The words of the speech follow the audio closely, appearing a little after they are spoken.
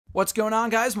What's going on,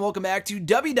 guys? Welcome back to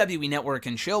WWE Network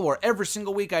and Chill, where every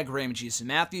single week I, Graham Jason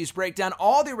Matthews, break down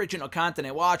all the original content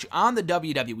I watch on the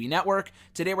WWE Network.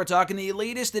 Today we're talking the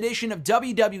latest edition of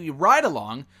WWE Ride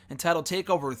Along, entitled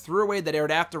TakeOver Thruway, that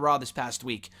aired after Raw this past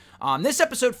week. This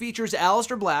episode features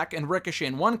Aleister Black and Ricochet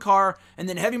in one car, and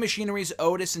then Heavy Machinery's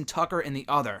Otis and Tucker in the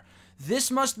other.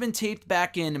 This must have been taped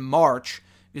back in March,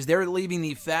 because they're leaving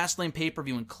the Fastlane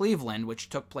pay-per-view in Cleveland, which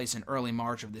took place in early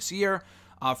March of this year,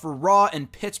 for Raw in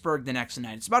Pittsburgh the next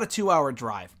night. It's about a 2-hour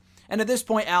drive. And at this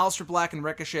point, Aleister Black and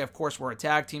Ricochet, of course, were a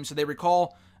tag team, so they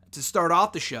recall, to start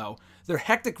off the show, their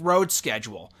hectic road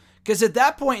schedule. Because at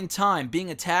that point in time,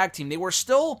 being a tag team, they were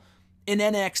still in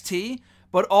NXT,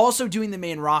 but also doing the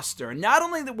main roster. And not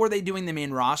only were they doing the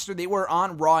main roster, they were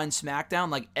on Raw and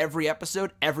SmackDown like every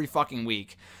episode, every fucking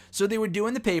week. So they were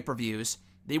doing the pay-per-views,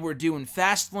 they were doing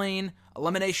Fastlane,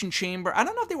 Elimination Chamber. I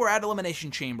don't know if they were at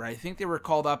Elimination Chamber. I think they were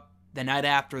called up the night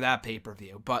after that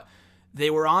pay-per-view, but they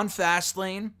were on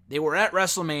Fastlane, they were at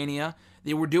WrestleMania,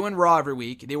 they were doing Raw every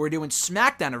week, they were doing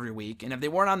SmackDown every week, and if they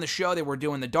weren't on the show, they were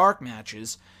doing the dark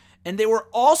matches, and they were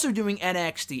also doing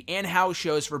NXT and house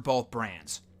shows for both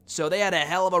brands. So they had a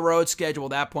hell of a road schedule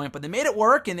at that point, but they made it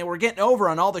work, and they were getting over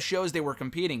on all the shows they were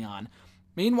competing on.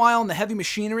 Meanwhile, in the Heavy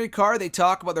Machinery car, they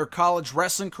talk about their college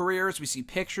wrestling careers. We see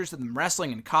pictures of them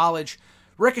wrestling in college.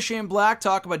 Ricochet and Black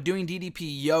talk about doing DDP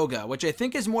yoga, which I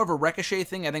think is more of a Ricochet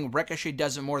thing. I think Ricochet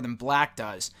does it more than Black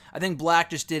does. I think Black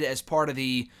just did it as part of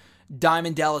the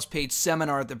Diamond Dallas Page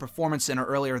seminar at the Performance Center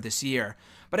earlier this year.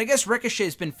 But I guess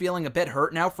Ricochet's been feeling a bit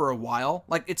hurt now for a while.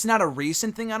 Like, it's not a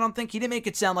recent thing, I don't think. He didn't make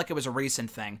it sound like it was a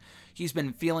recent thing. He's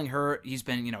been feeling hurt. He's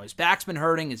been, his back's been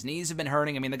hurting. His knees have been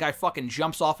hurting. I mean, the guy fucking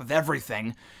jumps off of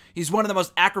everything. He's one of the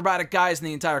most acrobatic guys in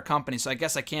the entire company, so I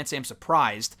guess I can't say I'm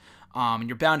surprised. And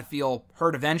you're bound to feel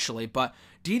hurt eventually. But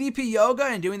DDP yoga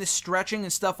and doing the stretching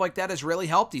and stuff like that has really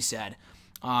helped, he said.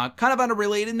 Kind of on a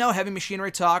related note, Heavy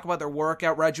Machinery talk about their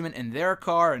workout regimen in their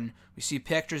car, and we see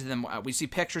pictures of them. We see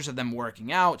pictures of them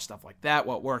working out, stuff like that.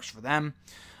 What works for them.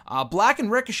 Black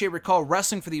and Ricochet recall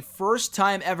wrestling for the first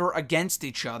time ever against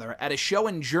each other at a show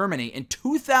in Germany in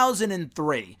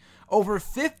 2003, over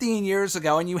 15 years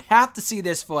ago, and you have to see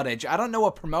this footage. I don't know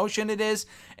what promotion it is.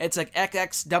 It's like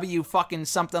XXW fucking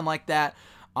something like that.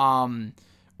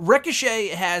 Ricochet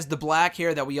has the black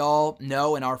hair that we all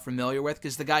know and are familiar with,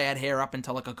 because the guy had hair up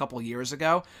until like a couple years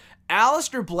ago.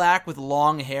 Aleister Black with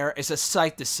long hair is a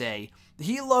sight to see.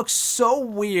 He looks so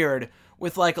weird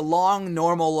with like long,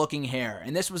 normal looking hair.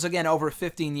 And this was, again, over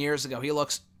 15 years ago. He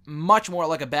looks much more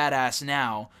like a badass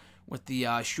now with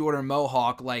the shorter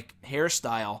mohawk like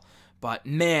hairstyle. But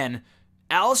man,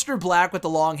 Aleister Black with the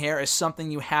long hair is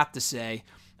something you have to say.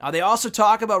 They also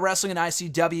talk about wrestling in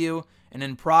ICW and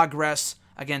in Progress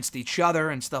against each other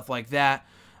and stuff like that.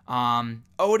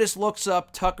 Otis looks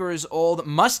up Tucker's old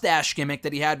mustache gimmick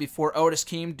that he had before Otis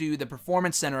came to the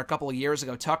Performance Center a couple of years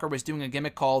ago. Tucker was doing a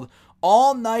gimmick called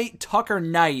All Night Tucker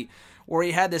Night, where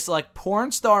he had this like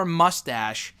porn star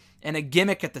mustache and a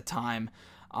gimmick at the time.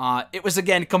 It was,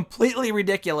 again, completely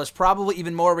ridiculous, probably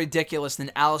even more ridiculous than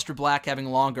Aleister Black having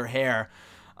longer hair.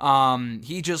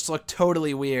 He just looked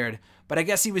totally weird, but I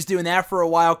guess he was doing that for a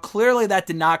while. Clearly that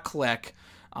did not click.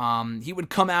 He would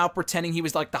come out pretending he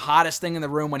was like the hottest thing in the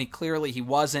room when he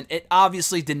wasn't. It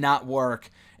obviously did not work,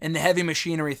 and the Heavy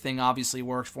Machinery thing obviously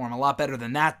works for him a lot better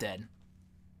than that did.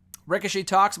 Ricochet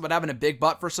talks about having a big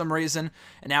butt for some reason,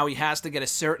 and now he has to get a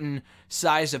certain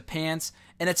size of pants,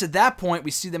 and it's at that point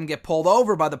we see them get pulled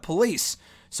over by the police.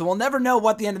 So we'll never know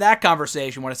what the end of that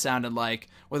conversation would have sounded like,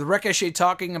 with Ricochet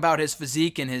talking about his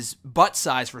physique and his butt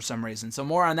size for some reason. So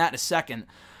more on that in a second.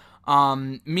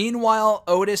 Meanwhile,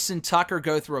 Otis and Tucker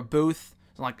go through a booth,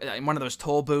 like one of those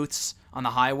toll booths on the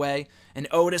highway, and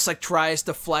Otis like tries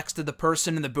to flex to the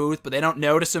person in the booth, but they don't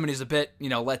notice him, and he's a bit,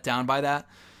 let down by that.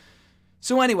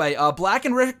 So anyway, Black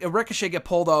and Ricochet get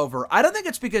pulled over. I don't think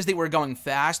it's because they were going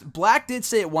fast. Black did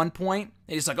say at one point,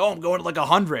 he's like, I'm going to like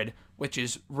 100, which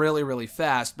is really, really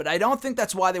fast. But I don't think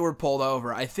that's why they were pulled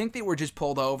over. I think they were just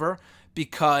pulled over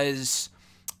because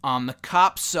the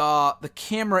cop saw the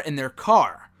camera in their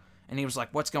car. And he was like,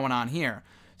 what's going on here?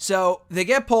 So they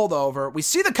get pulled over. We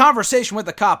see the conversation with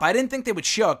the cop. I didn't think they would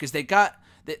show it because they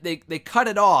cut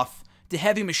it off to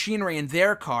Heavy Machinery in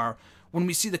their car when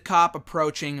we see the cop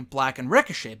approaching Black and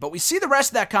Ricochet. But we see the rest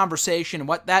of that conversation and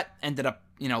what that ended up,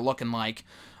 looking like.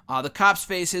 The cop's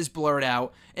face is blurred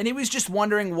out, and he was just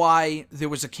wondering why there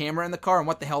was a camera in the car and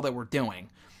what the hell they were doing.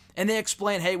 And they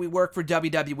explain, hey, we work for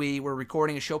WWE. We're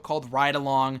recording a show called Ride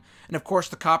Along. And of course,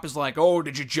 the cop is like, oh,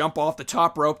 did you jump off the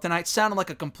top rope tonight? Sounded like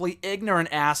a complete ignorant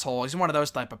asshole. He's one of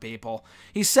those type of people.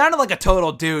 He sounded like a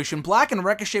total douche. And Black and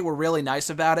Ricochet were really nice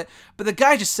about it. But the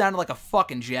guy just sounded like a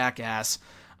fucking jackass.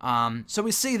 So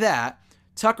we see that.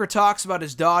 Tucker talks about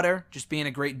his daughter just being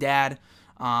a great dad.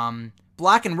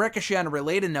 Black and Ricochet, on a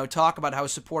related note, talk about how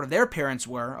supportive their parents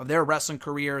were of their wrestling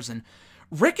careers. And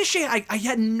Ricochet, I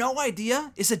had no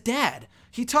idea, is a dad.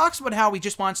 He talks about how he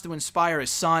just wants to inspire his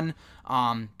son,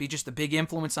 be just a big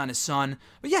influence on his son.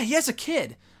 But yeah, he has a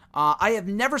kid. I have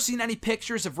never seen any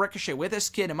pictures of Ricochet with this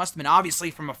kid. It must have been obviously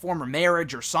from a former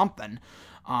marriage or something,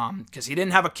 because he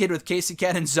didn't have a kid with Casey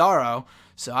Catanzaro,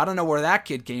 so I don't know where that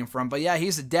kid came from. But yeah,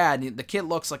 he's a dad. The kid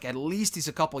looks like at least he's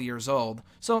a couple years old,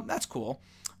 so that's cool.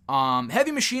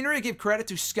 Heavy Machinery gave credit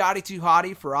to Scotty 2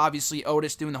 Hotty for obviously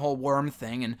Otis doing the whole worm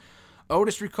thing, and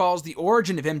Otis recalls the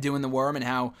origin of him doing the worm and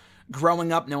how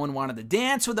growing up no one wanted to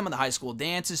dance with him in the high school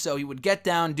dances, so he would get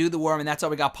down, do the worm, and that's how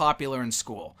he got popular in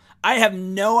school. I have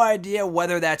no idea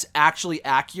whether that's actually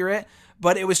accurate,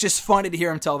 but it was just funny to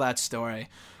hear him tell that story.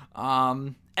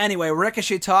 Anyway,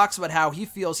 Ricochet talks about how he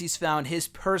feels he's found his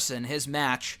person, his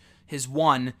match, his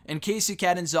one, in Casey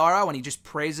Catanzaro, and he just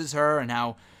praises her and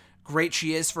how great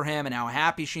she is for him and how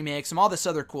happy she makes him, all this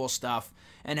other cool stuff,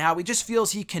 and how he just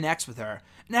feels he connects with her.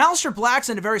 And Aleister Black's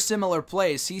in a very similar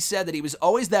place. He said that he was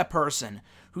always that person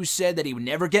who said that he would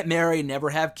never get married,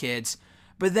 never have kids,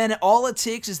 but then all it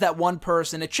takes is that one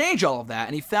person to change all of that,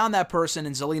 and he found that person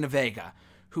in Zelina Vega,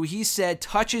 who he said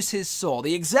touches his soul.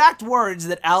 The exact words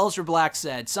that Aleister Black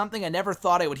said, something I never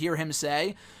thought I would hear him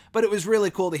say, but it was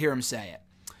really cool to hear him say it.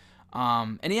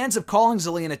 And he ends up calling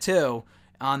Zelina too,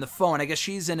 on the phone. I guess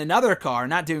she's in another car,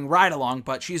 not doing Ride Along,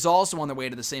 but she's also on their way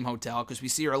to the same hotel, because we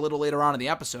see her a little later on in the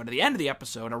episode, at the end of the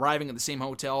episode, arriving at the same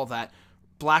hotel that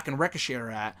Black and Ricochet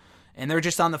are at. And they're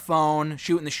just on the phone,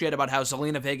 shooting the shit about how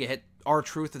Zelina Vega hit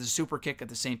R-Truth with a super kick at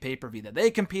the same pay-per-view that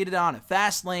they competed on at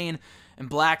Fastlane. And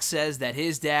Black says that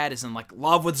his dad is in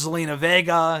love with Zelina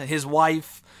Vega, his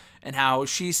wife, and how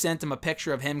she sent him a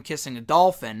picture of him kissing a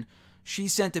dolphin. She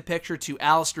sent a picture to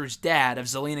Aleister's dad of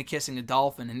Zelina kissing a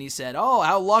dolphin, and he said, oh,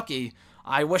 how lucky.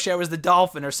 I wish I was the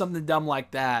dolphin, or something dumb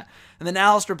like that. And then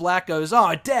Aleister Black goes,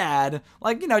 oh, Dad.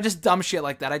 Just dumb shit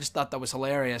like that. I just thought that was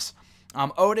hilarious.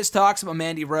 Otis talks about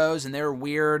Mandy Rose and their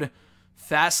weird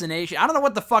fascination. I don't know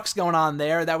what the fuck's going on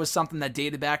there. That was something that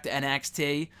dated back to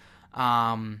NXT.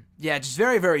 Yeah, just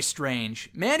very, very strange.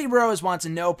 Mandy Rose wants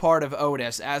no part of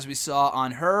Otis, as we saw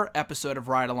on her episode of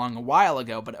Ride Along a while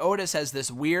ago, but Otis has this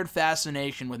weird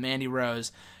fascination with Mandy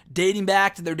Rose, dating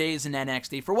back to their days in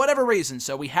NXT, for whatever reason,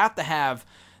 so we have to have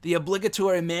the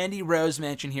obligatory Mandy Rose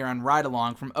mention here on Ride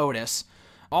Along from Otis.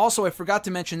 Also, I forgot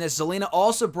to mention this, Zelina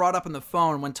also brought up on the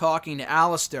phone when talking to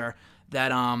Aleister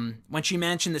that when she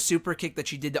mentioned the super kick that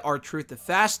she did to R-Truth at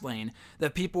Fastlane,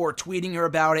 that people were tweeting her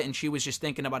about it, and she was just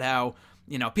thinking about how,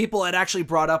 people had actually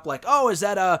brought up oh, is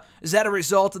that a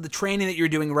result of the training that you're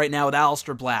doing right now with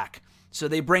Aleister Black? So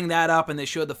they bring that up, and they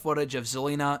showed the footage of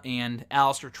Zelina and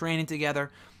Aleister training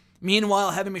together.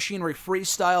 Meanwhile, Heavy Machinery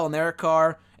freestyle in their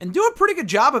car, and do a pretty good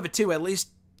job of it too. At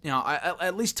least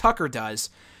Tucker does.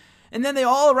 And then they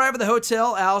all arrive at the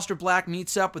hotel. Aleister Black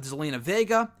meets up with Zelina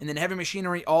Vega, and then Heavy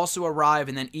Machinery also arrive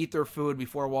and then eat their food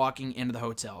before walking into the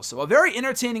hotel. So a very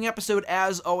entertaining episode,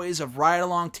 as always, of Ride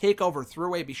Along TakeOver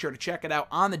Thruway. Be sure to check it out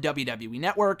on the WWE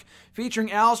Network, featuring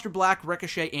Aleister Black,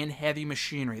 Ricochet, and Heavy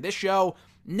Machinery. This show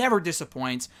never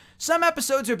disappoints. Some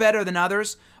episodes are better than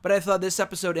others, but I thought this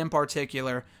episode in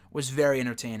particular was very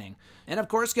entertaining. And of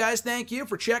course, guys, thank you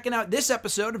for checking out this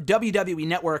episode of WWE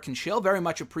Network and Chill. Very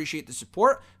much appreciate the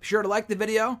support. Be sure to like the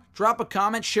video, drop a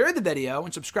comment, share the video,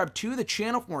 and subscribe to the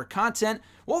channel for more content.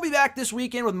 We'll be back this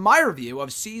weekend with my review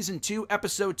of Season 2,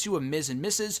 Episode 2 of Ms. and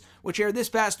Mrs., which aired this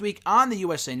past week on the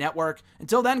USA Network.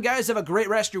 Until then, guys, have a great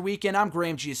rest of your weekend. I'm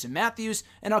Graham G. Matthews,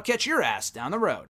 and I'll catch your ass down the road.